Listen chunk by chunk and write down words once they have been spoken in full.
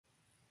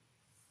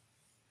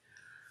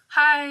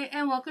Hi,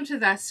 and welcome to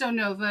That's So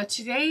Nova.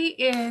 Today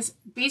is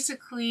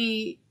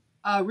basically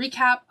a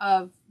recap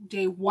of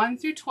day 1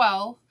 through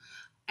 12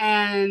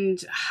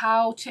 and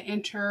how to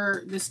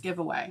enter this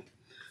giveaway.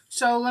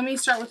 So let me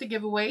start with the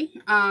giveaway.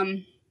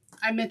 I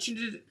mentioned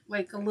it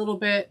like a little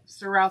bit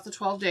throughout the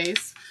 12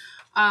 days.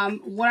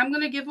 What I'm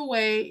going to give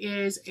away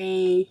is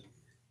a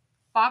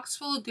box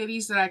full of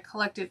goodies that I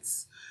collected,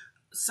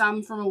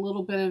 some from a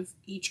little bit of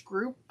each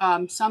group,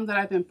 some that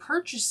I've been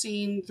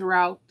purchasing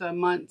throughout the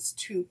months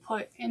to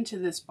put into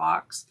this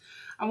box.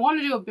 I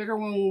want to do a bigger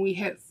one when we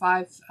hit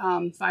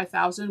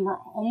 5,000. We're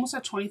almost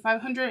at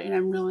 2,500, and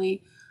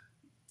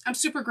I'm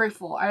super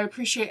grateful. I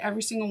appreciate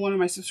every single one of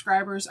my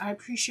subscribers. I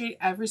appreciate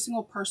every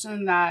single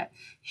person that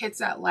hits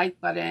that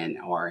like button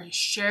or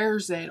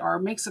shares it or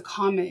makes a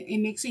comment. It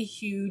makes a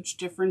huge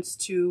difference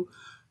to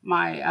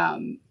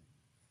my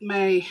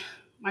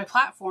my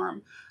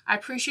platform. I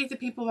appreciate the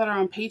people that are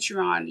on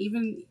Patreon,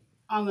 even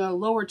on the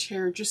lower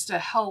tier, just to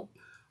help.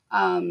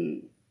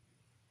 It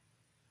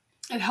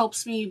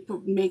helps me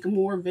make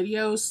more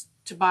videos,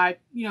 to buy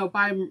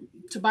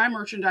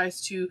merchandise,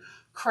 to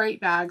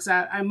create bags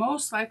that I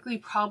most likely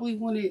probably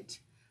wouldn't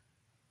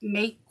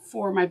make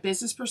for my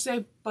business per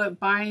se, but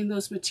buying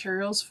those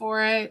materials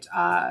for it,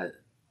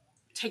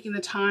 taking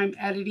the time,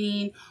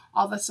 editing,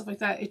 all that stuff like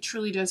that, it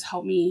truly does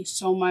help me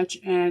so much,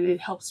 and it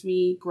helps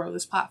me grow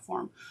this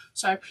platform.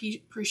 So I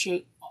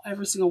appreciate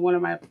every single one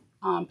of my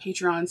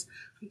Patreons.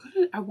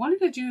 I wanted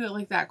to do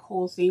like that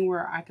cool thing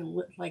where I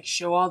can like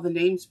show all the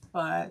names,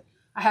 but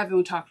I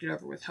haven't talked it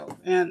over with Hope.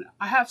 And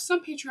I have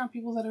some Patreon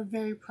people that are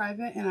very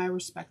private, and I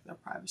respect their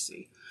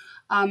privacy.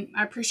 I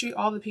appreciate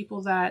all the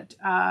people that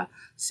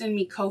send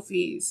me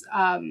Ko-fis,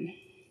 $2,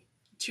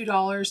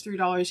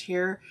 $3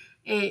 here.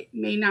 It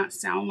may not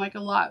sound like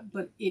a lot,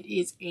 but it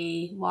is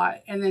a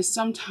lot. And then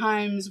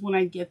sometimes when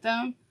I get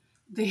them,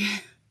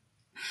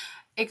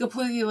 it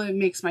completely like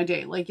makes my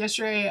day. Like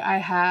yesterday, I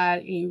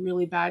had a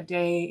really bad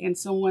day, and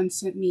someone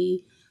sent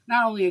me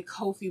not only a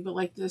Ko-fi, but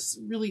like this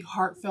really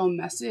heartfelt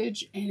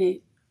message, and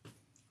it,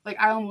 like,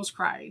 I almost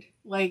cried.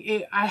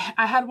 Like I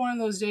had one of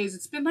those days.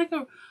 It's been like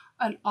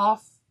an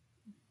off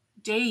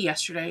day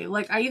yesterday.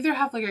 Like I either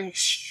have like an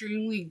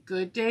extremely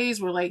good days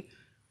where like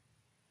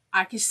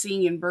I could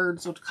sing and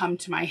birds would come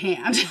to my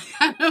hand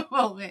kind of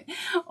moment.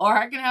 Or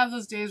I can have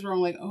those days where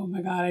I'm like, oh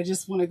my God, I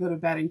just want to go to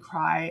bed and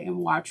cry and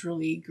watch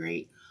really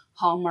great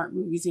Hallmark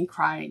movies and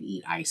cry and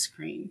eat ice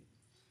cream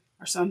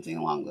or something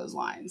along those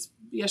lines.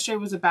 Yesterday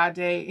was a bad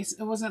day.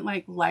 It wasn't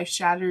like life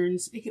shattering.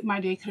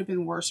 My day could have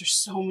been worse. There's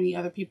so many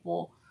other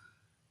people,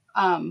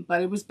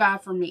 but it was bad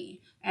for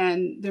me.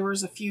 And there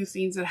was a few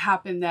things that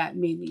happened that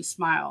made me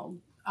smile.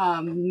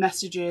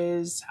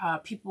 Messages,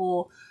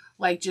 people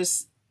like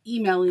just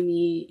emailing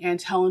me and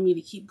telling me to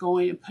keep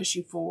going and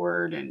pushing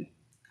forward, and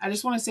I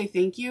just want to say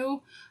thank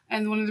you.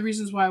 And one of the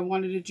reasons why I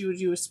wanted to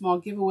do a small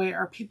giveaway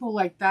are people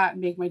like that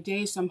make my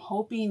day. So I'm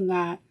hoping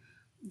that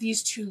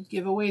these 2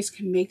 giveaways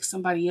can make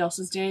somebody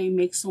else's day,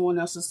 make someone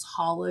else's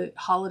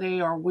holiday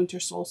or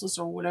winter solstice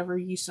or whatever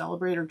you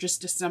celebrate, or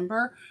just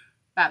December,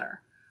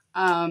 better.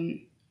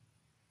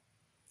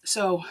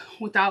 So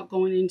without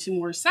going into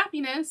more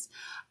sappiness,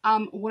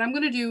 what I'm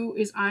going to do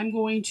is I'm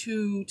going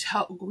to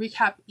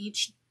recap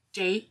each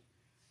day.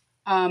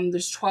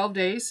 There's 12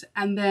 days,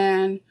 and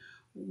then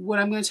what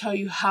I'm going to tell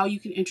you how you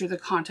can enter the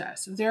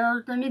contest. There are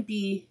going to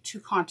be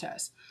 2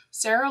 contests.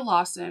 Sarah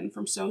Lawson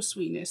from So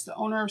Sweetness, the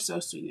owner of So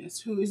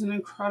Sweetness, who is an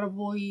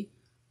incredibly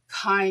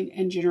kind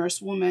and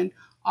generous woman,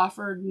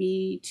 offered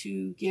me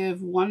to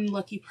give one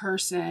lucky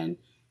person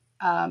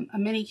a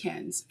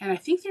minikins, and I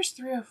think there's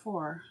 3 or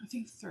 4. I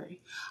think 3.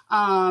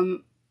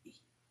 And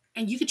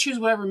you could choose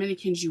whatever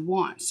minikins you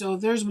want. So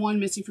if there's one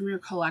missing from your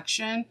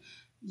collection,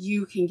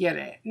 you can get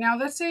it. Now,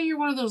 let's say you're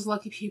one of those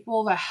lucky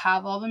people that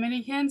have all the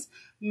minikins.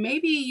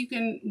 Maybe you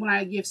can, when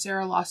I give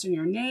Sarah Lawson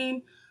your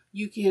name,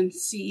 you can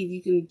see if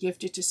you can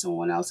gift it to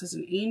someone else as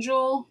an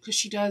angel, because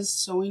she does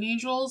sewing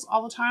angels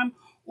all the time.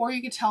 Or you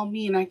could tell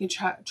me and I can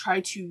try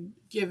to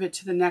give it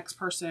to the next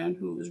person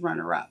who is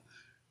runner-up.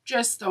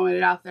 Just throwing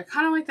it out there.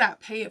 Kind of like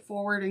that pay it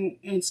forward in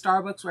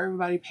Starbucks, where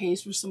everybody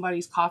pays for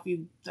somebody's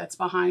coffee that's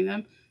behind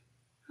them.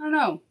 I don't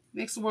know.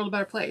 Makes the world a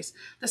better place.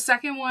 The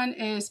second one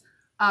is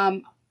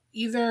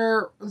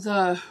either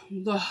the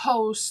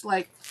host,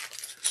 like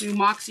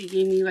Moxie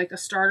gave me like a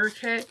starter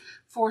kit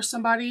for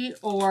somebody,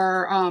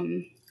 or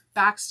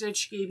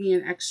BackStitch gave me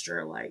an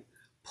extra like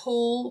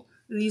pull.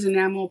 These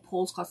enamel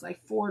pulls cost like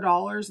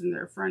 $4, and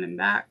they're front and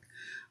back.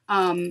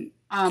 When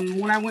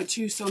I went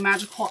to So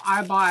Magical,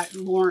 I bought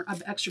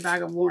an extra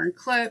bag of Lauren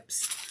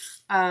clips.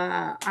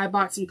 I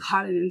bought some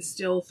cotton and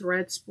steel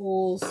thread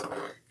spools,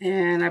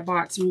 and I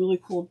bought some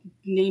really cool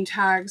name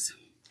tags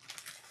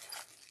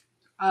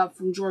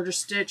from Georgia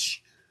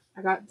Stitch.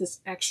 I got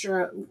this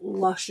extra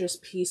luscious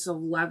piece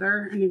of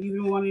leather, and if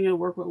you've been wanting to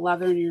work with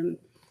leather and you're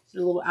a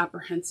little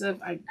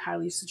apprehensive, I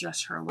highly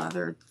suggest her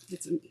leather.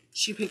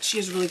 She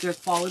has really good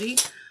quality.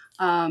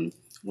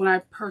 When I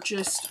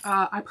purchased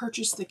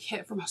the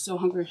kit from So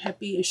Hungry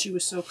Hippie, and she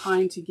was so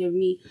kind to give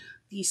me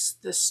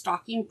the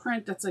stocking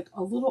print that's like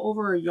a little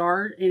over a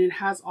yard, and it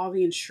has all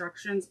the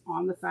instructions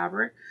on the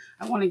fabric.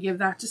 I want to give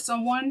that to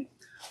someone.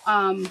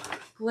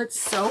 Glitz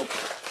soap.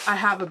 I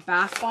have a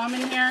bath bomb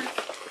in here.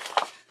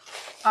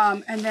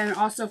 And then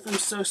also from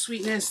So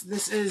Sweetness,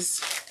 this is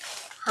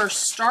her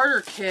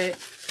starter kit.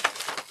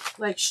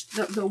 Like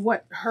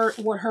what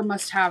her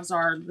must-haves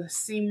are: the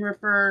seam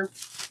ripper,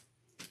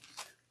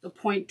 the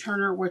point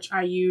turner, which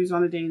I use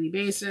on a daily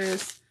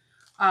basis,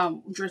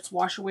 Dritz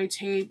wash away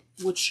tape,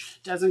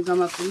 which doesn't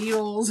gum up the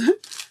needles,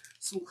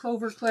 some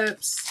clover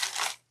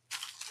clips,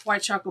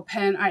 white chocolate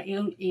pen. I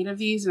own 8 of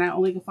these and I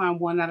only can find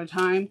 1 at a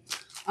time.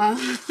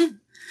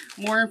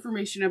 More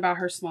information about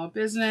her small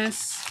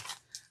business,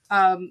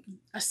 a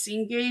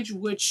seam gauge,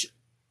 which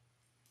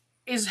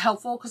is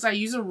helpful because I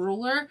use a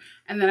ruler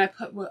and then I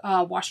put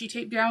washi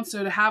tape down.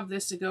 So to have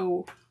this to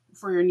go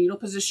for your needle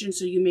position,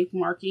 so you make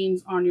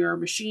markings on your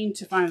machine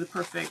to find the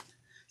perfect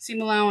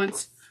seam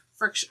allowance.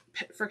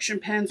 Friction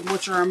pens,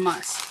 which are a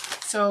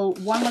must. So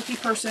one lucky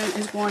person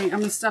is going, I'm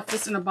going to stuff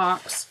this in a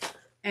box,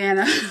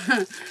 and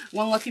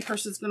one lucky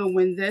person is going to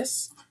win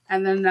this,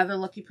 and then another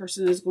lucky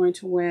person is going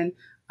to win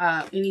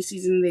any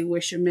season they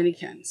wish of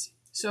Minikins.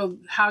 So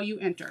how you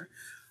enter.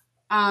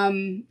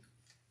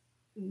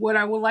 What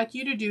I would like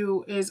you to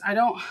do is, I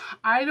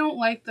don't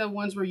like the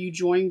ones where you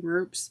join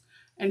groups,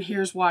 and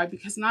here's why: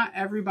 because not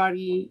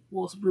everybody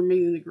will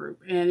remain in the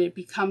group, and it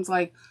becomes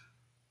like,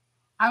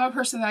 I'm a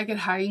person that get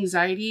high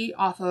anxiety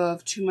off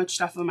of too much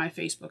stuff on my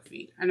Facebook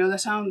feed. I know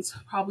that sounds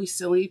probably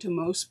silly to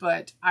most,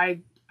 but I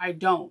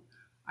don't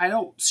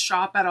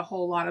shop at a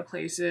whole lot of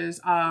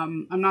places.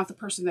 I'm not the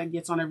person that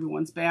gets on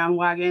everyone's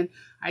bandwagon.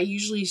 I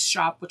usually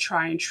shop with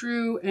Try and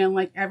True, and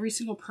like every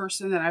single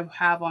person that I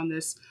have on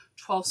this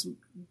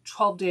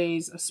 12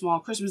 days of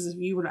small Christmas, if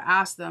you were to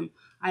ask them,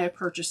 I have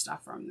purchased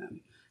stuff from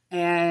them.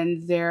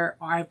 And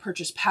I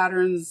purchased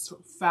patterns,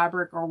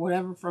 fabric, or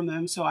whatever from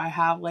them. So I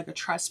have like a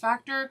trust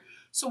factor.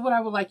 So what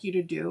I would like you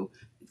to do,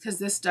 because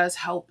this does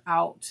help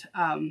out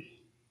the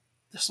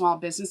small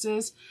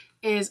businesses,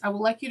 is I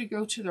would like you to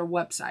go to their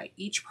website,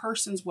 each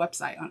person's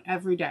website on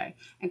every day,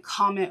 and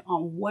comment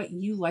on what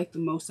you like the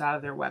most out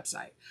of their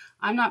website.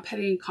 I'm not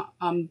pitting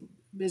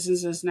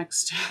businesses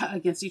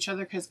against each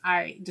other, because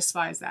I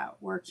despise that.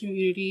 We're a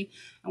community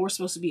and we're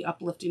supposed to be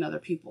uplifting other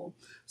people.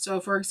 So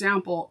for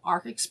example,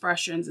 Arc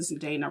Expressions is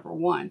day number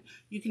 1.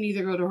 You can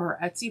either go to her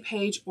Etsy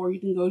page, or you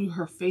can go to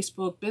her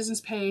Facebook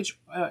business page,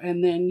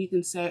 and then you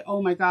can say,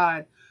 oh my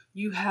God,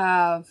 you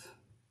have,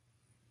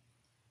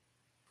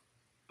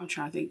 I'm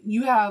trying to think,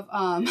 you have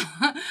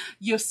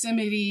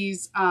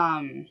Yosemite's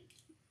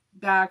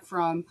bag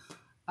from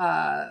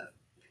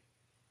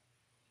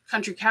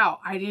Country Cow.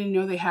 I didn't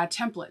know they had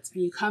templates.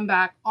 And you come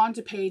back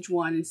onto page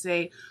 1 and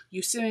say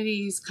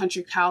Yosemite's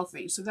Country Cow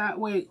thing. So that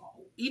way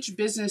each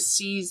business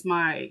sees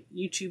my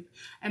YouTube,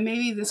 and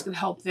maybe this could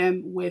help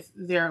them with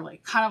their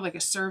like kind of like a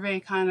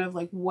survey, kind of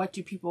like what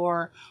do people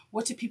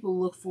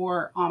look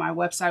for on my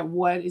website,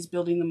 what is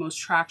building the most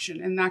traction,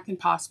 and that can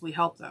possibly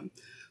help them.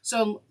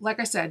 So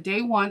like I said,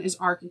 day 1 is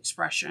Arc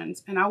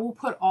Expressions, and I will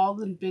put all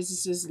the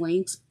businesses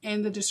links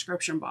in the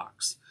description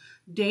box.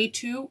 Day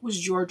 2 was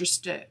Georgia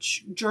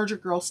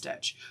Girl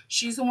Stitch.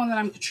 She's the one that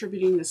I'm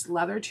contributing this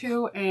leather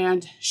to,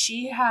 and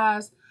she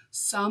has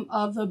some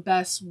of the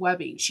best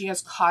webbing. She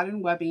has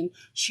cotton webbing.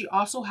 She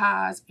also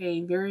has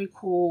a very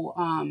cool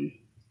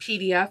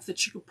PDF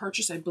that you could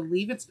purchase. I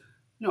believe it's,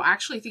 no,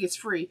 actually I think it's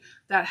free,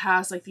 that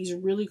has like these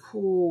really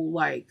cool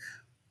like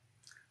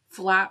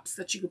flaps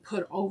that you could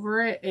put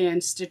over it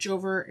and stitch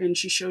over, and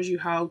she shows you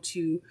how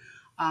to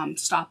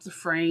stop the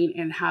fraying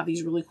and have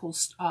these really cool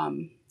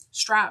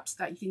straps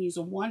that you can use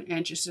a 1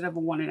 inch instead of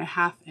a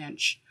 1.5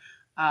 inch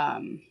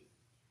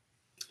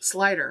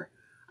slider.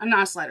 I'm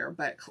not a slider,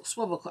 but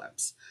swivel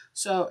clips.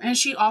 So, and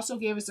she also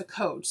gave us a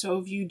code. So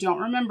if you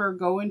don't remember,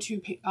 go into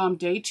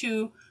day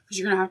 2, because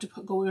you're going to have to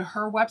go to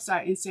her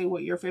website and say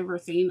what your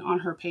favorite thing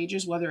on her page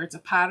is, whether it's a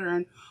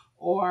pattern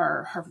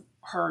or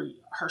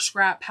her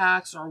scrap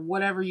packs or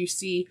whatever you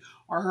see,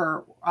 or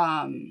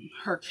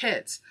her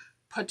kits.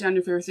 Put down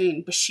your favorite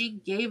thing. But she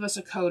gave us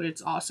a code.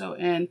 It's also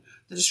in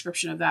the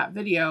description of that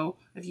video.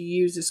 If you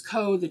use this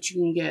code, that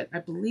you can get, I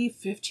believe,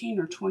 15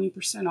 or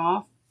 20%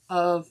 off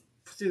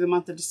through the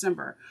month of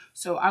December.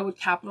 So I would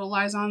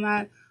capitalize on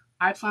that.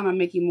 I plan on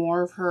making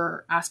more of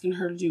her, asking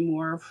her to do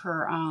more of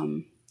her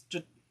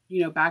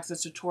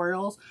BackStitch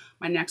tutorials.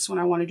 My next one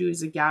I want to do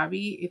is a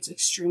Gabby. It's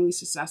extremely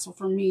successful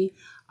for me,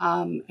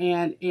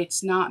 and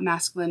it's not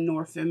masculine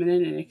nor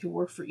feminine, and it can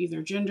work for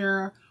either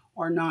gender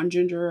or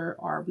non-gender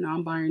or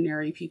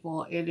non-binary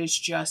people. It is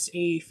just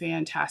a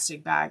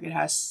fantastic bag. It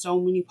has so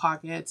many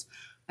pockets.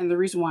 And the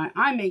reason why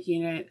I'm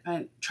making it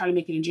and try to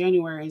make it in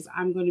January is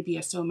I'm going to be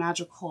at So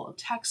Magical of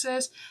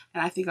Texas,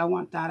 and I think I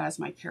want that as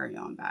my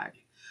carry-on bag.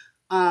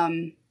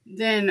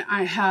 Then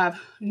I have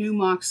New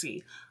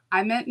Moxie.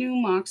 I met New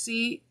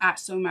Moxie at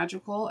So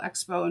Magical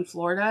Expo in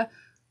Florida.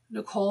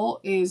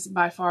 Nicole is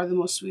by far the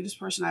most sweetest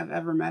person I've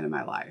ever met in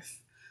my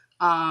life.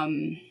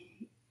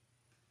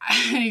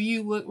 If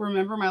you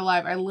remember my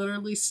life, I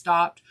literally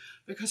stopped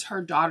because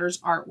her daughter's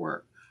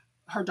artwork,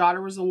 her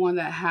daughter was the one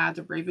that had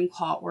the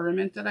Ravenclaw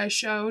ornament that I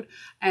showed,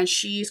 and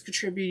she's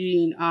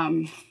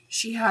contributing.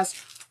 She has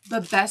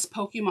the best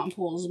Pokemon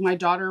pools. My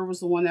daughter was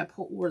the one that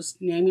was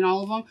naming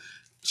all of them.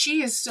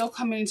 She is still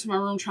coming into my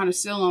room trying to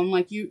sew them.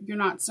 Like, you're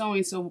not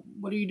sewing, so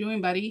what are you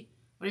doing, buddy?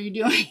 What are you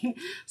doing?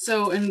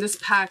 So in this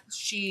pack,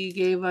 she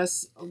gave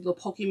us the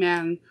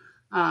Pokemon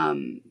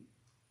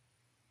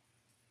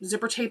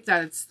zipper tape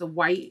that it's the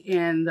white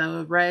and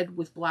the red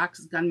with black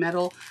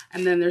gunmetal.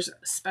 And then there's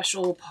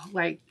special,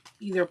 like,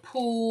 either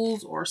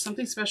pools or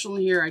something special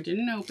in here. I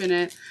didn't open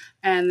it.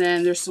 And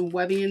then there's some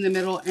webbing in the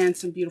middle and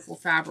some beautiful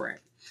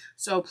fabric.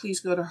 So please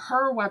go to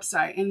her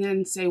website and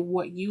then say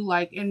what you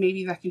like, and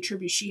maybe that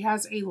contributes. She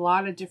has a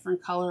lot of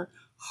different color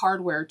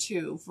hardware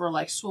too, for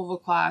like swivel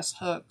clasp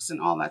hooks and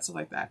all that stuff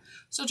like that.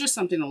 So just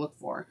something to look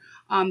for.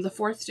 The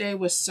fourth day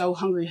was So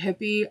Hungry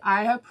Hippie.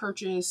 I have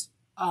purchased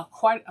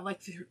quite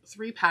like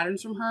 3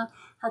 patterns from her.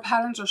 Her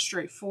patterns are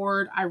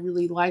straightforward. I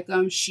really like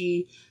them.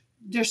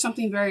 There's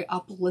something very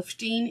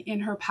uplifting in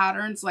her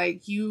patterns.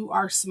 Like, you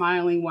are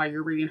smiling while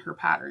you're reading her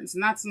patterns,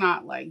 and that's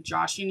not like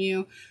joshing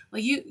you.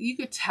 Like, you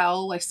could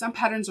tell, like, some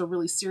patterns are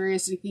really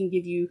serious and can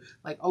give you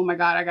like, oh my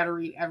God, I got to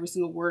read every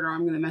single word or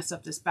I'm going to mess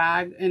up this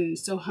bag. And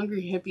So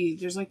Hungry Hippie,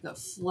 there's like a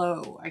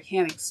flow. I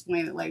can't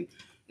explain it. Like,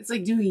 it's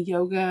like doing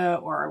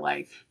yoga or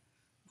like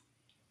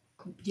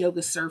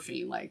yoga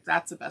surfing. Like,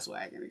 that's the best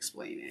way I can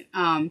explain it.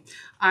 I'm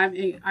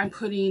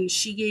putting,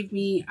 she gave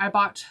me, I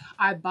bought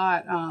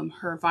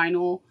her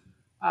vinyl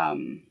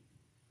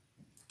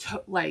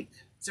like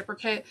zipper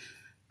kit,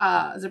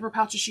 zipper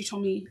pouches. She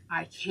told me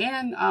I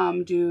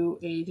can do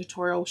a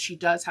tutorial. She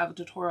does have a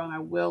tutorial, and I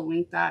will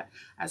link that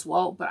as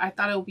well. But I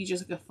thought it would be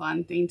just like a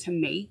fun thing to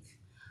make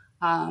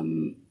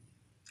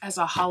as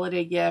a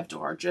holiday gift,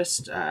 or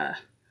just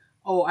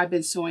oh, I've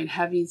been sewing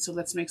heavy, so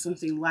let's make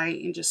something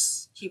light and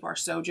just keep our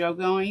sojo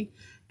going.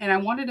 And I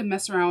wanted to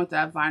mess around with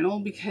that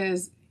vinyl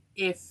because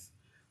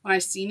when I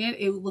seen it,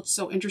 it looked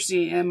so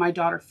interesting. And my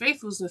daughter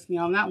Faith was with me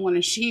on that one,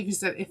 and she even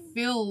said it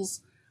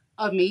feels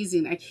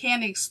amazing. I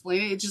can't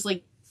explain it. It's just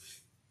like,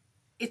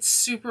 it's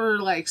super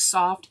like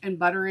soft and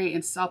buttery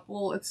and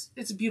supple.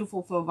 It's a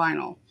beautiful faux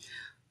vinyl.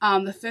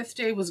 The fifth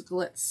day was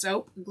Glitz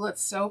Soap. Glitz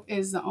Soap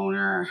is the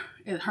owner.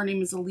 Her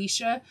name is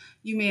Alicia.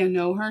 You may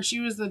know her. She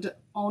was the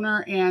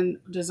owner and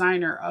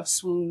designer of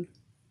Swoon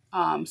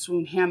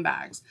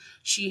handbags.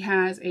 She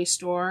has a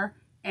store,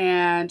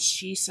 and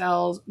she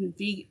sells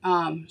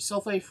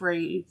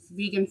sulfate-free,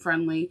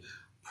 vegan-friendly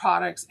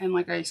products. And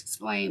like I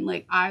explained,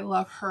 like, I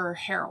love her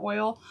hair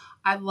oil.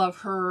 I love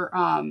her,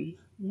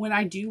 when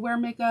I do wear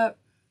makeup,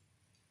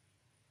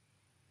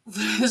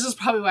 this is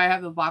probably why I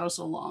have the bottle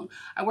so long.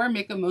 I wear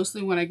makeup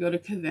mostly when I go to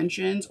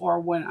conventions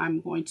or when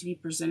I'm going to be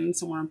presenting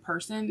somewhere in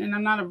person. And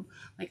I'm not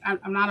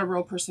a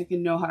real person that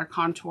can know how to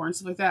contour and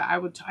stuff like that.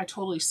 I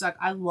totally suck.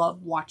 I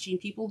love watching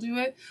people do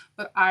it,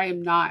 but I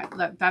am not,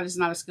 that is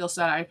not a skill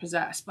set I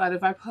possess. But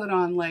if I put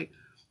on like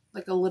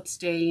a lip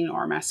stain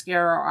or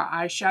mascara or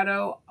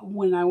eyeshadow,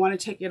 when I want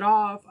to take it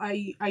off,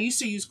 I used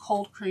to use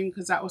cold cream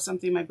because that was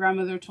something my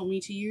grandmother told me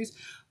to use.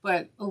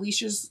 But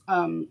Alicia's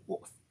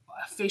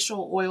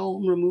facial oil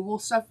removal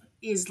stuff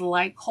is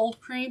like cold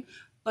cream,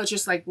 but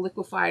just like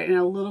liquefied, and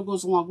a little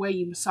goes a long way.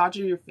 You massage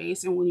it in your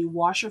face, and when you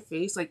wash your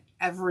face, like,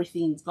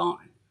 everything's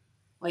gone.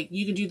 Like,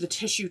 you can do the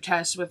tissue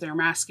test with their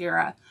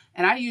mascara,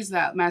 and I use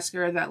that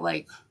mascara that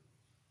like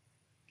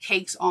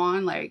cakes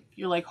on. Like,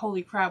 you're like,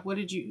 holy crap, what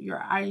did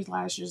your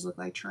eyelashes look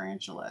like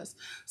tarantulas.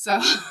 So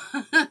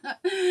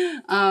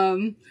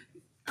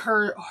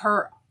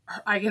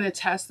I can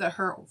attest that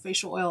her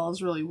facial oil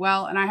is really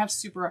well, and I have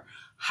super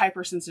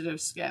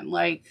hypersensitive skin.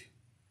 Like,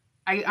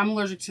 I'm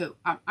allergic to,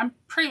 I'm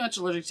pretty much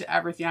allergic to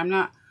everything.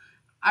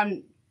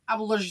 I'm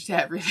allergic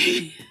to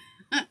everything.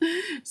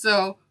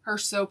 So her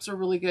soaps are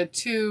really good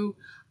too.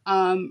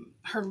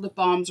 Her lip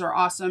balms are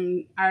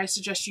awesome. I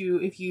suggest you,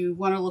 if you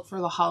want to look for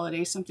the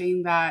holiday,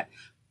 something that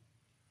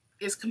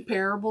is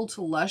comparable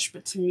to Lush,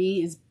 but to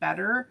me is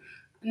better.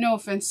 No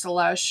offense to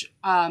Lush.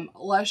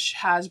 Lush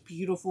has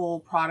beautiful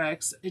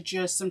products. It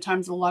just,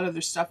 sometimes a lot of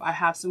their stuff I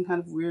have some kind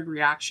of weird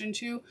reaction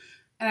to,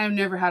 and I've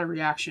never had a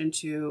reaction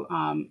to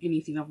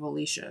anything of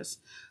Alicia's.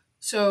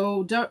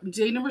 So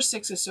day number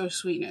 6 is So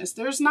Sweetness.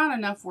 There's not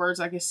enough words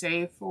I could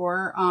say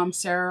for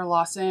Sarah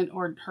Lawson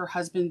or her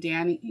husband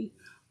Danny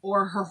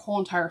or her whole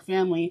entire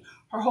family.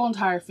 Her whole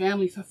entire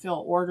family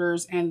fulfill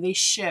orders, and they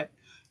ship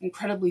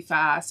incredibly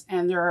fast,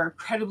 and they're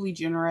incredibly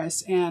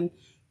generous, and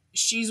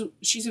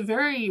she's a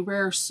very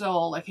rare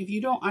soul. Like, if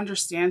you don't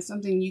understand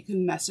something, you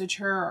can message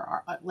her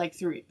or like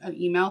through an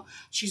email.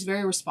 She's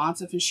very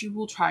responsive, and she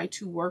will try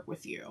to work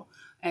with you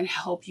and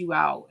help you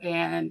out.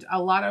 And a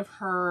lot of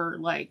her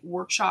like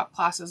workshop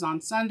classes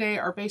on Sunday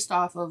are based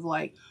off of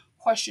like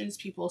questions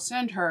people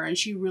send her, and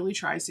she really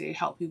tries to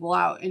help people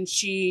out. And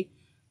she's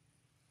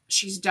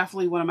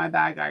definitely one of my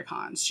bag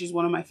icons. She's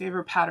one of my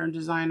favorite pattern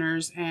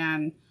designers,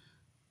 and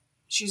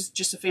she's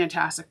just a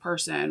fantastic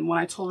person. When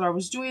I told her I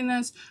was doing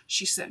this,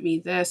 she sent me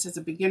this as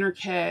a beginner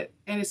kit.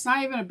 And it's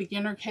not even a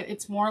beginner kit.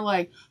 It's more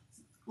like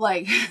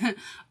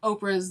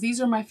Oprah's,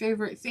 these are my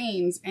favorite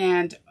things.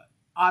 And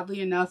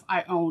oddly enough,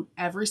 I own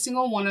every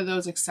single one of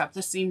those except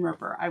the seam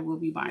ripper. I will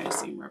be buying a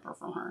seam ripper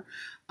from her.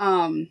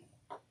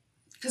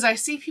 Because I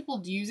see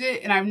people use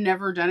it and I've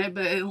never done it,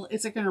 but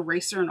it's like an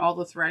eraser and all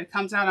the thread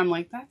comes out. I'm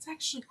like, that's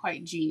actually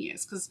quite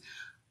genius, because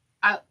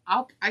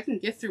I can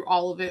get through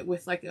all of it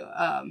with like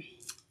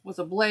with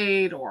a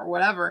blade or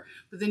whatever,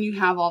 but then you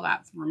have all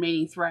that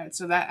remaining thread.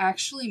 So that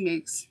actually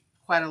makes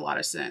quite a lot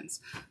of sense.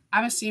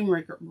 I'm a seam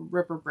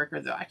ripper breaker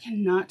though. I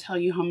cannot tell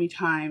you how many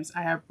times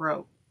I have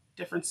broke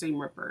different seam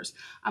rippers.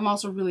 I'm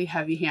also really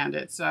heavy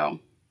handed. So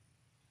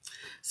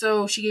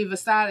she gave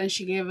us that, and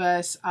she gave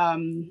us,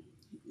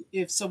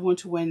 if someone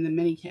to win the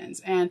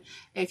minikins. And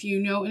if you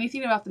know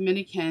anything about the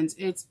minikins,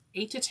 it's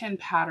 8 to 10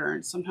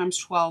 patterns, sometimes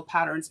 12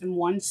 patterns in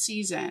one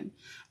season.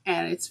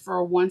 And it's for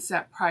a one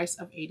set price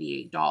of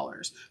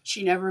 $88.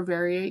 She never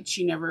varied.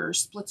 She never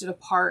splits it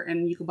apart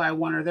and you can buy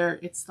one or there.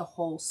 It's the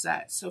whole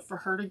set. So for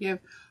her to give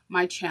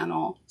my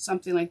channel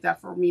something like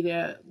that, for me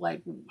to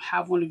like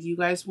have one of you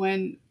guys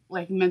win,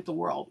 like meant the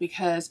world,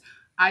 because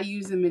I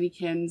use the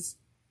minikins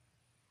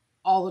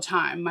all the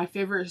time. My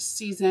favorite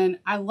season,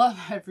 I love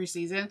every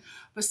season,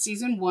 but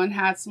season 1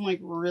 had some like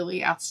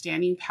really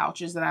outstanding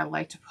pouches that I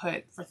like to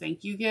put for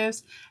thank you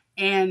gifts.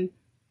 And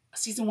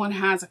season 1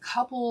 has a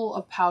couple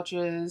of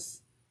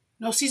pouches.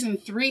 No, season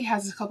 3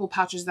 has a couple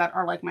pouches that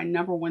are like my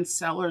 #1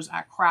 sellers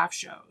at craft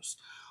shows.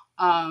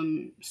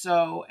 And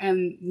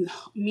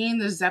me and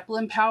the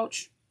Zeppelin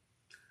pouch,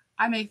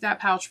 I make that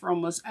pouch for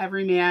almost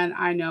every man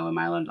I know in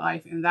my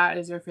life, and that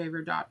is their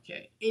favorite dot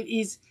kit.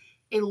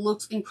 It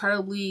looks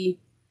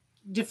incredibly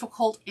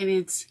difficult and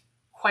it's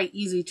quite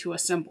easy to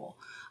assemble.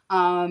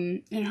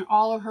 And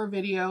all of her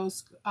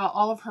videos,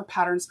 all of her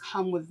patterns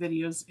come with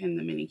videos in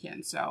the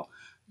minikin, so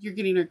you're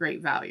getting a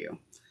great value.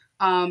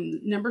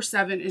 Number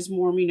 7 is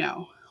More Me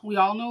Know. We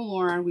all know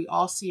Lauren. We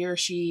all see her.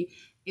 She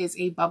is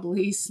a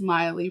bubbly,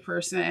 smiley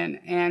person,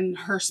 and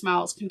her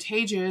smile is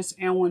contagious.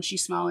 And when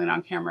she's smiling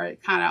on camera,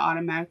 it kind of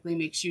automatically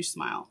makes you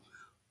smile.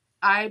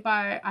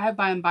 I have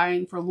been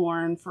buying for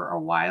Lauren for a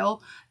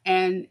while,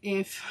 and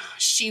if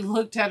she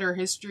looked at her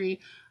history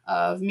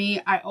of me,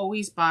 I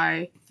always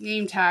buy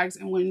name tags.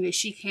 And when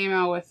she came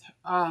out with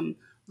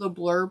the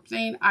blurb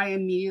thing, I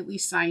immediately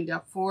signed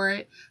up for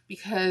it,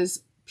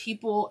 because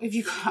people,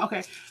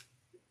 okay,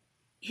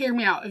 hear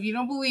me out. If you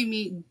don't believe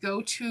me,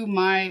 go to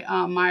my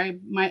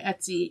my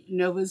Etsy,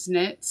 Nova's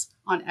Knits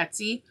on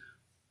Etsy.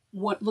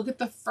 Look at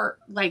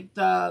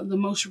the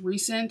most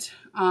recent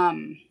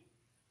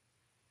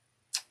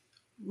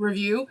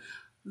review.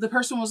 The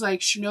person was like,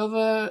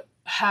 Shenova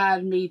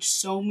had made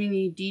so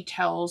many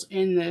details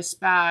in this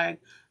bag.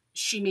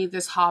 She made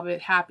this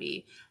hobbit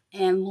happy.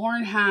 And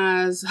Lauren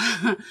has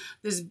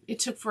this, it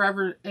took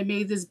forever. It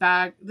made this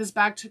bag. This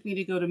bag took me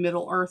to go to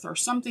Middle Earth, or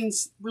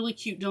something's really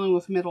cute dealing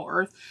with Middle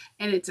Earth.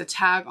 And it's a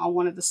tag on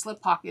one of the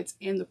slip pockets.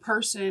 And the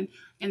person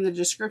in the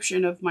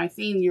description of my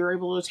theme, you're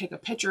able to take a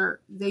picture.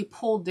 They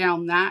pulled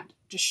down that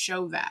to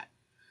show that.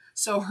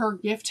 So her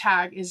gift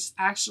tag is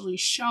actually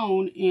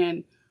shown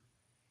in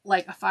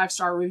like a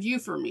 5-star review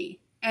for me.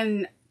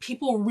 And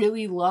people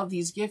really love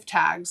these gift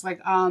tags.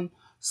 Like, I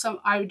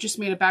just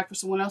made a bag for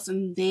someone else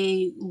and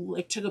they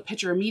like took a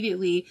picture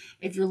immediately.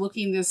 If you're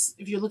looking this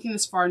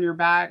far in your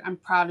bag, I'm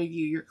proud of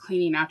you. You're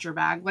cleaning out your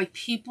bag. Like,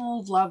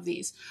 people love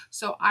these.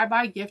 So I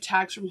buy gift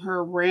tags from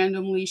her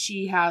randomly.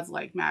 She has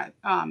like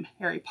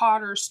Harry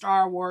Potter,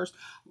 Star Wars,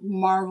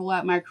 Marvel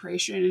at my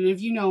creation. And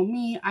if you know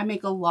me, I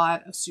make a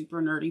lot of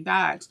super nerdy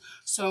bags.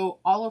 So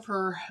all of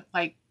her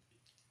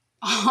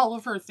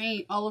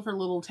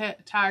little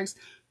tags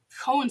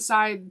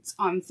coincides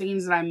on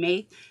things that I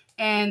make.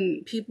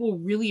 And people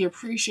really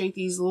appreciate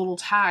these little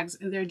tags,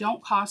 and they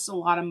don't cost a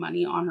lot of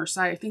money on her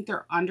site. I think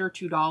they're under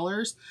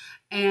 $2,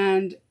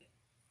 and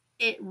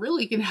it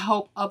really can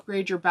help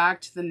upgrade your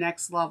bag to the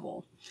next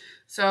level.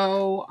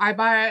 So I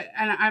buy it,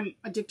 and I'm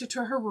addicted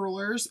to her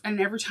rulers, and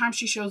every time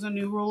she shows a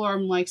new ruler,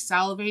 I'm like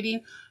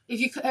salivating. If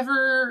you could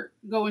ever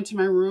go into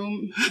my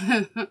room,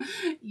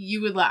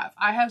 you would laugh.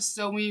 I have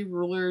so many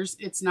rulers.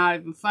 It's not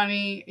even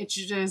funny. It's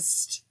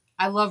just,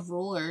 I love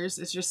rulers.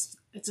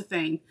 It's a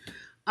thing.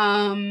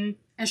 And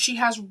she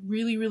has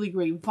really, really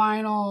great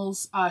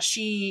vinyls.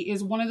 She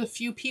is one of the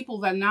few people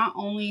that not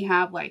only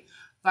have like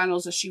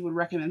vinyls that she would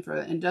recommend for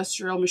the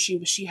industrial machine,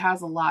 but she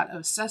has a lot of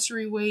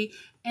accessory weight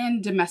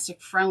and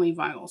domestic friendly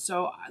vinyl.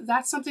 So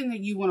that's something that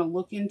you want to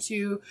look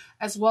into,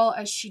 as well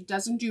as she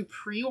doesn't do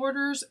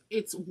pre-orders.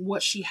 It's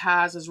what she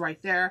has is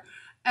right there.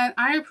 And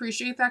I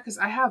appreciate that, because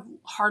I have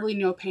hardly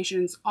no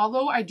patience.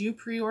 Although I do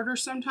pre-order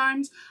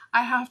sometimes,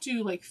 I have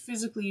to like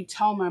physically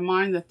tell my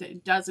mind that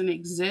it doesn't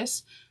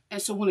exist.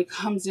 And so when it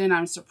comes in,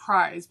 I'm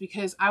surprised,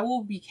 because I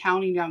will be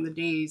counting down the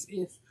days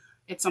if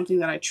it's something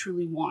that I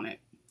truly wanted.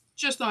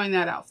 Just throwing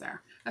that out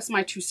there. That's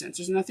my 2 cents.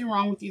 There's nothing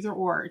wrong with either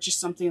or. It's just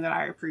something that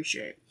I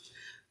appreciate.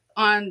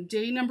 On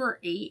day number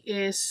 8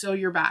 is Sew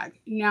Your Bag.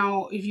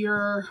 Now, if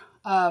you're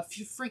a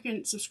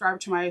frequent subscriber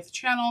to my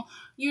channel,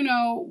 you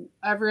know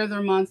every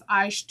other month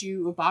I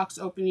do a box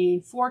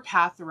opening for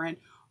Catherine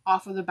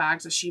off of the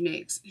bags that she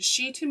makes.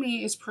 She, to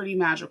me, is pretty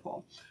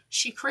magical.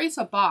 She creates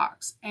a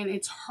box, and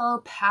it's her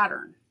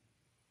pattern.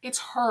 It's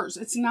hers.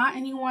 It's not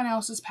anyone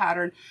else's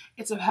pattern.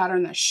 It's a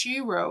pattern that she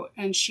wrote,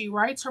 and she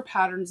writes her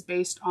patterns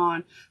based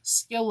on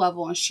skill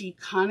level, and she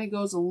kind of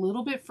goes a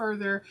little bit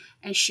further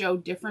and show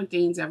different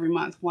things every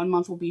month. One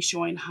month will be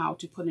showing how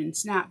to put in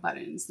snap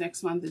buttons.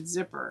 Next month it's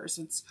zippers,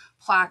 it's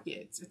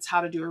plackets, it's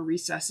how to do a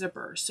recessed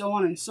zipper, so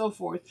on and so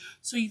forth.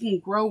 So you can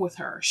grow with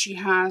her. She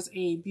has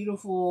a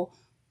beautiful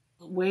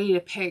way to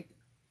pick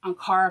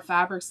Ankara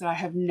fabrics that I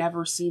have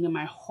never seen in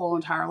my whole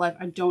entire life.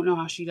 I don't know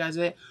how she does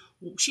it.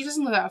 She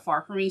doesn't live that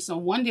far from me, so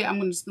one day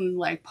I'm just gonna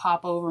like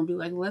pop over and be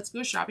like, let's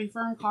go shopping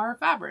for Ankara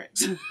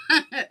fabrics.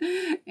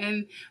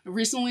 And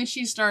recently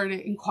she started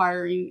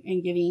inquiring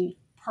and getting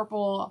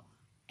purple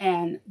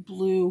and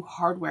blue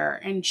hardware,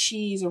 and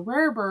she's a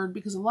rare bird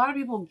because a lot of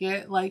people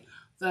get like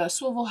the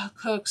swivel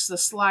hooks, the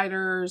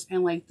sliders,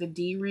 and like the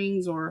D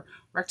rings or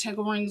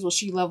rectangle rings. Well,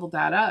 she leveled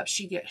that up.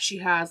 She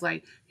has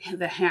like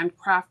the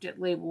handcrafted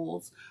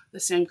labels, the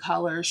same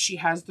colors. She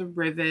has the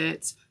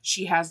rivets.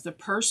 She has the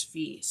purse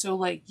feet. So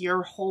like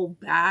your whole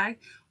bag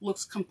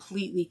looks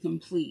completely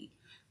complete.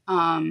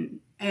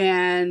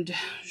 And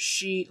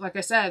she, like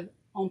I said,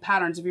 own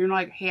patterns. If you're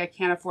like, hey, I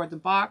can't afford the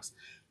box,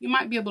 you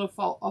might be able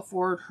to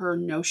afford her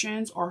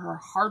notions or her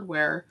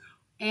hardware,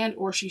 and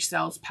or she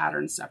sells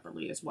patterns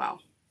separately as well.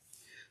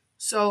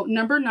 So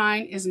number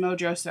 9 is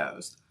Mojo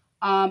Sews.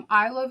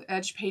 I love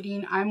edge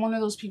painting. I'm one of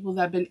those people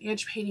that have been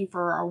edge painting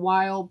for a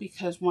while,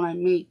 because when I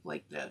make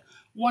like the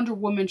Wonder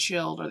Woman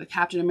shield or the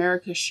Captain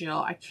America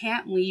shield, I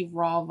can't leave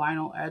raw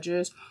vinyl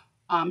edges.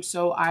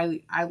 So I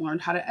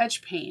learned how to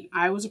edge paint.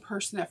 I was a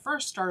person that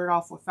first started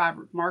off with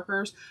fabric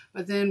markers,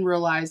 but then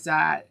realized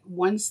that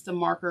once the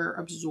marker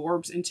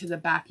absorbs into the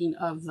backing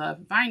of the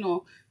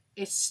vinyl,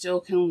 it still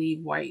can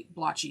leave white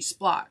blotchy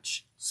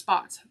spots.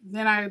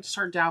 Then I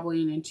start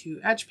dabbling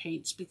into edge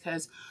paints,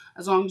 because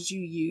as long as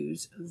you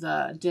use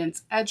the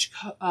dense edge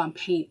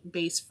paint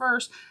base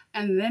first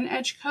and then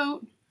edge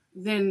coat,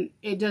 then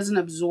it doesn't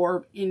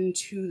absorb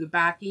into the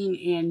backing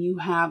and you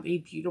have a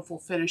beautiful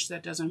finish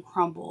that doesn't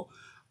crumble.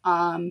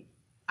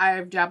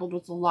 I've dabbled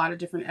with a lot of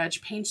different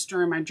edge paints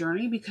during my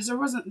journey, because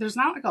there's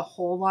not like a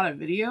whole lot of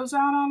videos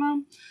out on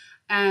them.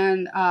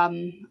 And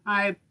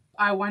I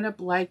wind up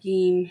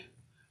liking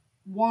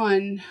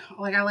one,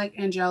 like I like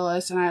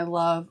Angelus and I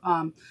love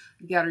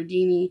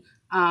Gherardini.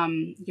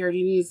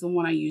 Gherardini is the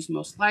one I use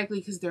most likely,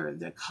 because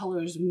the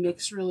colors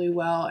mix really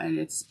well and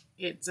it's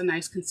a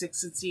nice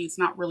consistency. It's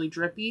not really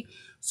drippy.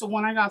 So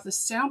when I got the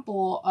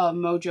sample of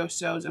Mojo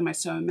Sews and my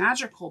Sewing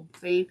Magical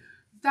thing,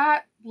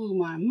 that blew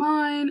my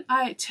mind.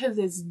 To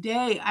this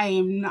day,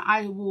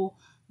 I will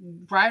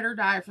ride or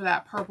die for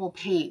that purple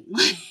paint.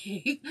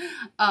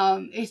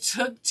 It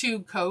took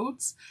 2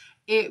 coats.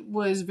 It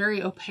was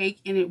very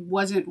opaque and it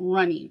wasn't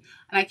running.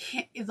 And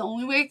the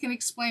only way I can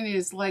explain it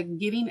is like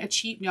getting a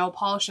cheap nail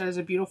polish that has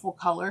a beautiful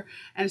color,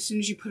 and as soon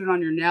as you put it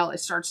on your nail,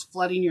 it starts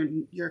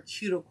flooding your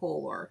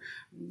cuticle or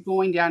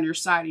going down your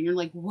side, and you're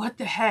like, what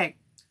the heck?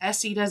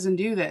 Essie doesn't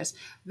do this.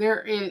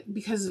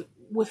 Because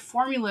with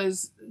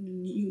formulas,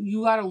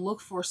 you got to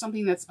look for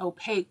something that's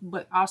opaque,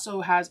 but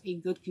also has a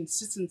good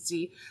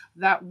consistency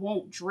that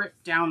won't drip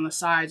down the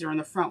sides or in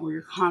the front, where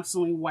you're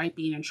constantly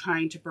wiping and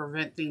trying to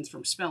prevent things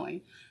from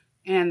spilling.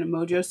 And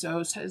Mojo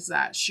Sews has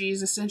that.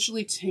 She's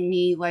essentially, to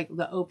me, like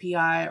the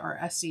OPI or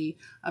Essie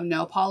of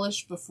nail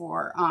polish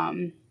before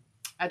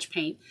edge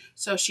paint.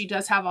 So she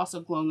does have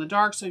also glow in the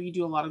dark. So if you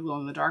do a lot of glow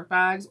in the dark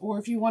bags, or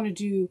if you want to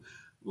do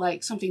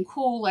like something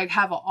cool, like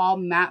have an all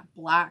matte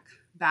black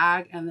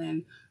bag and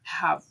then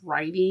have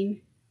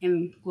writing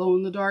in glow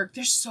in the dark,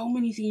 there's so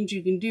many things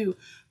you can do.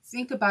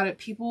 Think about it.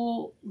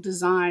 People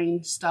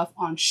design stuff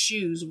on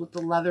shoes with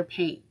the leather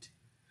paint.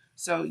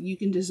 So you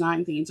can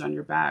design things on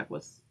your bag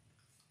with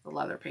the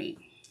leather paint.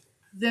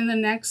 Then the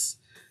next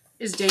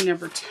is day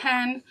number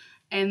 10,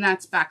 and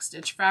that's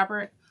BackStitch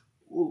fabric.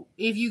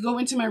 If you go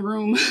into my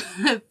room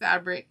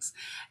fabrics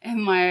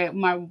and my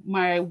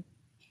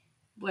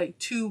like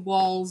 2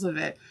 walls of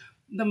it,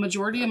 the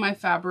majority of my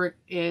fabric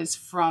is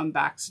from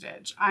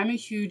BackStitch. I'm a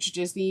huge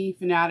Disney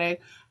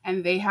fanatic,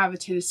 and they have a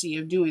tendency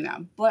of doing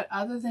that. But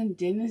other than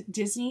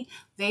Disney,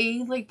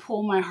 they like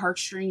pull my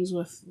heartstrings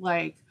with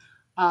like,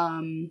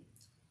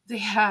 they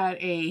had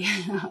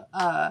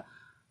a,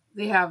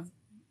 they have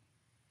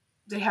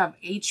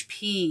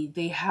HP,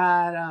 they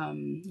had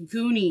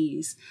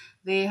Goonies,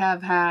 they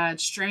have had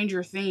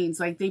Stranger Things.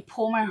 Like, they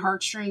pull my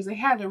heartstrings. They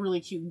had a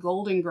really cute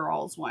Golden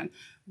Girls one.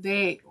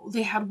 They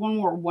had one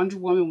where Wonder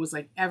Woman was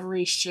like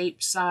every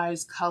shape,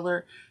 size,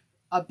 color,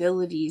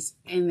 abilities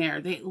in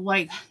there. They're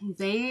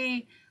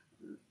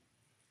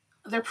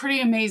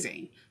pretty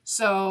amazing.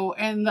 So,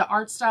 and the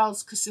art style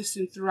is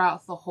consistent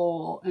throughout the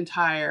whole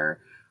entire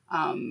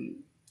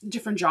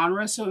different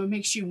genres, so it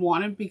makes you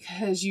want it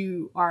because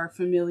you are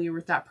familiar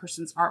with that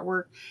person's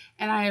artwork.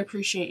 And I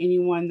appreciate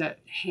anyone that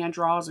hand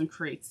draws and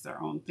creates their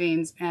own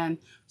things, and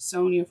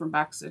Sonia from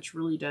BackStitch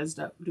really does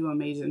do an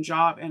amazing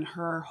job, and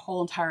her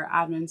whole entire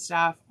admin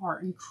staff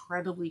are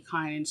incredibly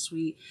kind and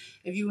sweet.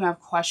 If you have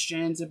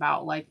questions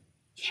about like,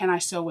 can I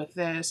sew with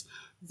this,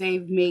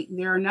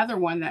 they're another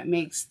one that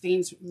makes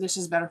things, this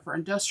is better for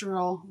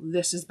industrial,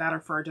 this is better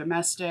for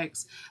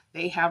domestics.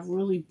 They have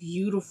really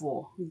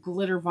beautiful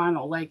glitter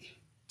vinyl. Like,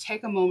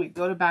 take a moment,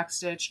 go to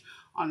BackStitch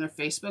on their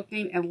Facebook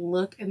thing and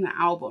look in the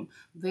album.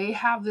 They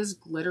have this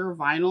glitter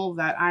vinyl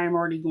that I am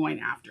already going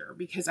after,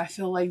 because I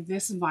feel like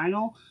this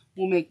vinyl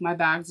will make my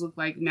bags look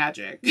like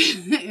magic.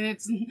 And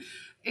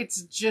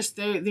it's just,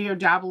 they are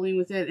dabbling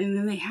with it. And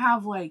then they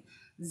have like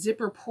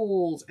zipper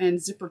pulls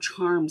and zipper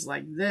charms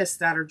like this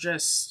that are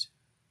just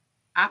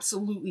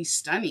absolutely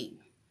stunning.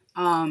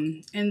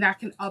 And that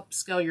can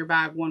upscale your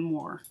bag one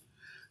more.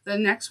 The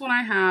next one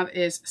I have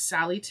is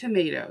Sally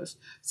Tomatoes.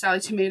 Sally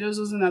Tomatoes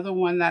is another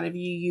one that if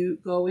you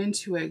go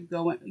into it,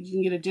 you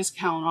can get a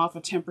discount off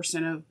of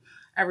 10% of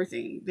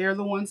everything. They're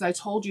the ones I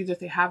told you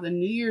that they have the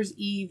New Year's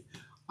Eve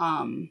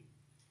party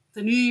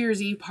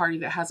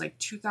that has like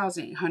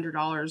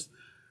 $2,800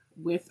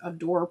 with of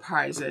door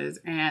prizes.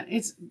 And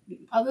it's,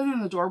 other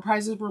than the door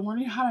prizes, we're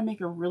learning how to make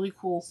a really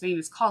cool thing.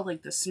 It's called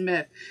like the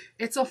Smith.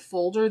 It's a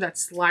folder that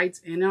slides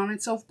in on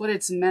itself, but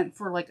it's meant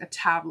for like a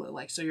tablet,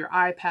 like so your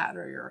iPad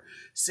or your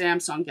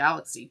Samsung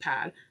Galaxy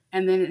Pad.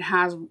 And then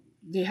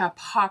they have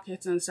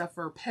pockets and stuff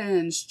for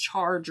pens,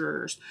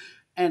 chargers,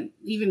 and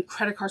even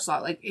credit card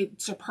slot. Like,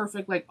 it's a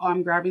perfect, like, oh,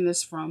 I'm grabbing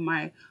this from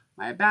my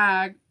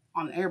bag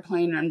on the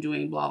airplane and I'm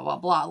doing blah blah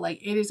blah.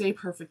 Like, it is a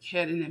perfect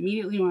kit. And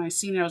immediately when I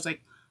seen it, I was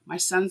like, my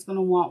son's going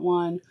to want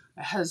one,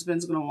 my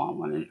husband's going to want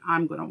one, and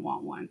I'm going to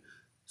want one.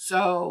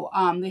 So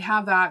they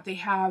have that. They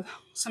have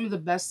some of the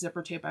best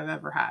zipper tape I've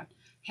ever had,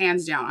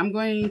 hands down. I'm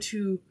going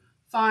to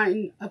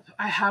find,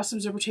 I have some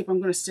zipper tape.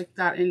 I'm going to stick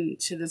that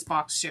into this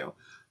box too.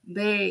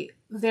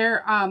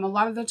 They're a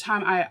lot of the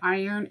time I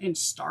iron and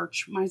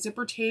starch my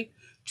zipper tape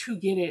to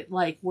get it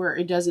like where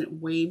it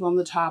doesn't wave on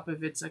the top.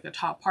 If it's like a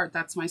top part,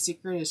 that's my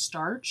secret, is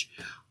starch.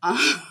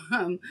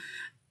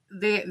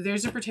 Their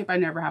zipper tape I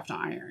never have to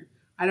iron.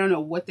 I don't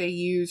know what they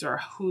use or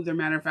who their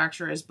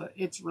manufacturer is, but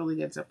it's really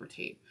good zipper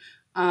tape.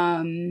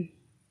 I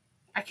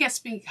can't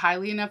speak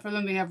highly enough for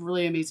them. They have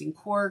really amazing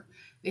cork.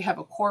 They have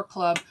a cork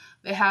club.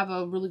 They have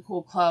a really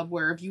cool club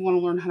where if you want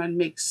to learn how to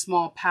make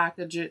small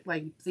package it,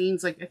 like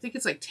things, like I think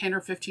it's like $10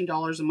 or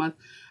 $15 a month,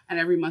 and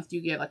every month you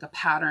get like a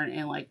pattern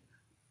and like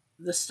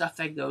the stuff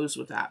that goes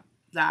with that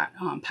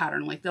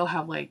pattern. Like, they'll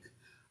have like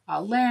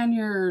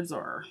lanyards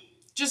or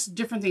just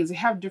different things. They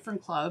have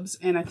different clubs,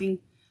 and I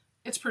think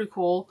it's pretty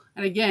cool.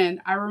 And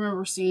again, I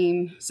remember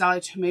seeing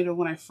Sally Tomato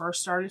when I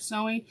first started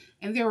sewing,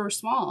 and they were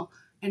small,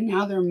 and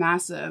now they're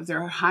massive.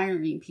 They're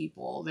hiring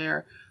people.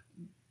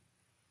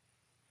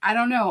 I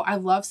don't know. I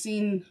love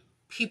seeing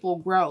people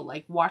grow.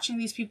 Like, watching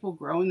these people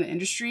grow in the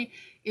industry,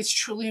 it's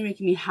truly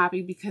making me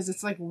happy, because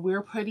it's like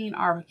we're putting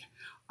our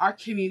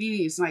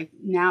communities like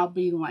now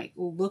being like,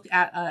 look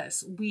at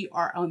us. We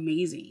are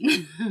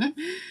amazing.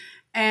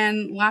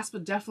 And last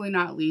but definitely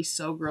not least,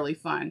 so Girlie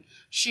Fun.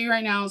 She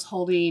right now is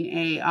holding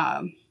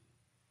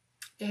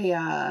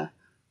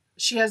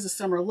she has the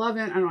Summer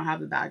Lovin'. I don't have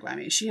the bag by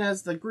me. She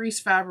has the grease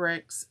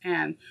fabrics,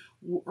 and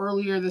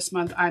earlier this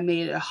month I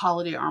made a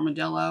holiday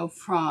armadillo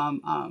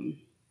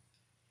from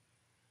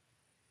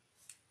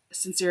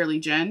Sincerely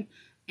Jen,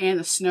 and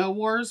the Snow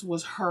Wars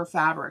was her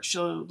fabric.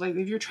 So, like,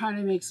 if you're trying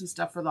to make some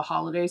stuff for the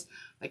holidays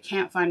but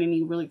can't find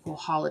any really cool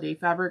holiday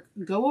fabric,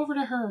 go over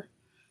to her.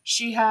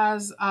 She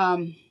has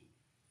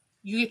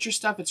you get your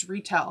stuff, it's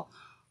retail.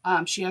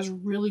 She has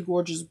really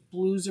gorgeous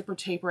blue zipper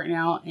tape right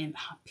now in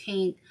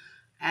pink,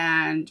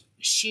 and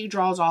she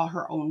draws all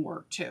her own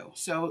work too.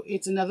 So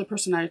it's another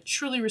person I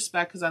truly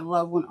respect, because I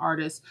love when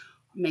artists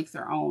make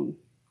their own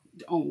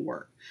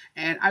work.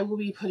 And I will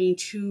be putting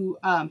two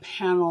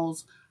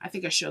panels, I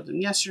think I showed them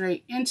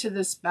yesterday, into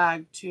this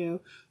bag too,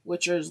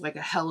 which is like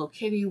a Hello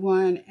Kitty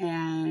one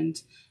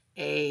and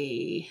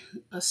a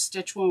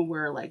stitch one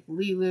where like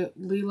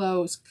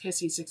Lilo is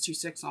kissing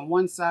 626 on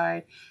one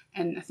side,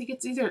 and I think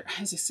it's either,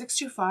 is it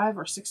 625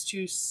 or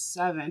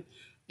 627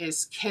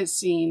 is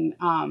kissing,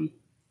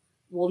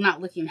 well, not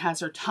licking,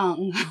 has her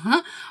tongue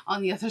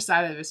on the other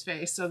side of his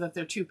face, so that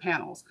they're two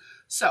panels.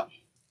 So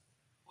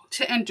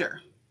to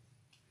enter,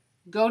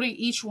 go to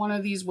each one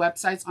of these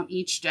websites on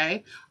each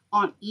day.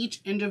 On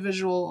each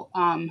individual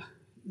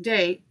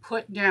day,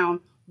 put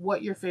down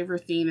what your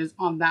favorite theme is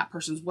on that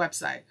person's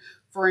website.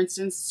 For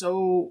instance,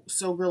 so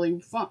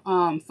Girlie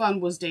Fun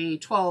was day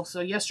 12,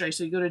 so yesterday.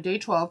 So you go to day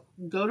 12,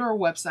 go to her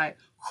website,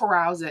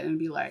 carouse it, and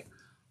be like,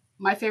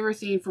 my favorite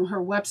theme from her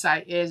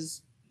website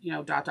is, you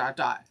know, ...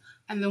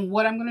 And then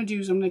what I'm going to do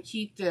is I'm going to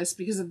keep this,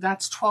 because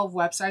that's 12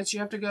 websites you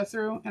have to go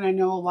through, and I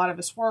know a lot of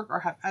us work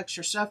or have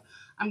extra stuff.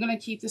 I'm going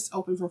to keep this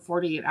open for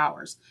 48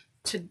 hours.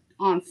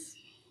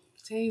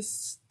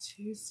 Today's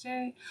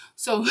Tuesday,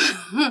 so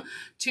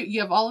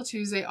you have all of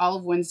Tuesday, all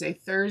of Wednesday,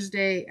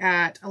 Thursday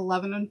at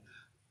 11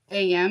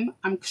 a.m.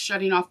 I'm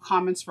shutting off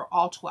comments for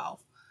all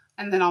 12,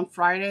 and then on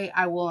Friday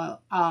I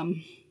will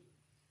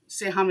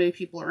say how many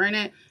people are in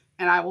it,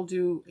 and I will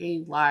do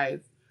a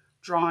live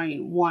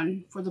drawing,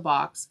 one for the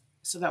box,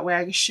 so that way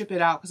I can ship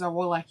it out, because I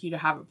would like you to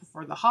have it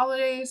before the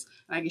holidays,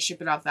 and I can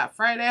ship it out that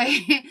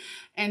Friday.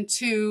 And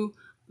two,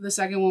 The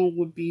second one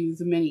would be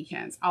the mini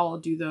cans. I'll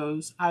do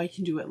those. I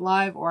can do it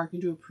live or I can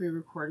do a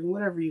pre-recording,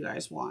 whatever you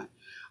guys want.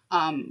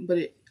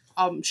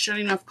 I'm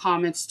shutting off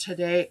comments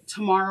Thursday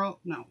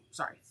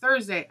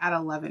at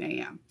 11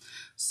 a.m.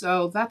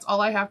 So that's all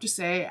I have to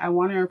say. I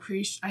want to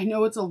appreciate, I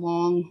know it's a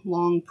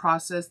long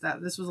process,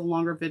 that this was a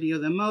longer video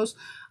than most.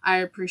 I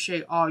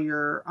appreciate all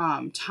your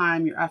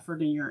time, your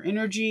effort, and your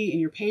energy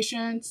and your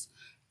patience.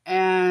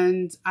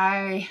 And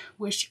I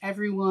wish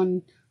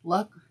everyone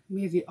luck.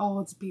 May the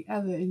odds be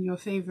ever in your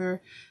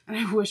favor. And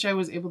I wish I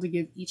was able to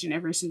give each and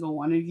every single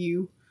one of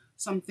you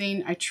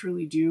something. I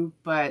truly do,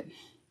 but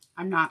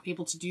I'm not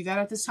able to do that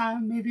at this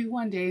time. Maybe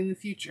one day in the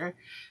future.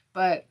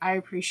 But I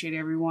appreciate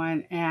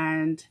everyone,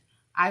 and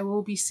I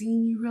will be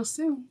seeing you real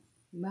soon.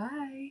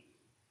 Bye.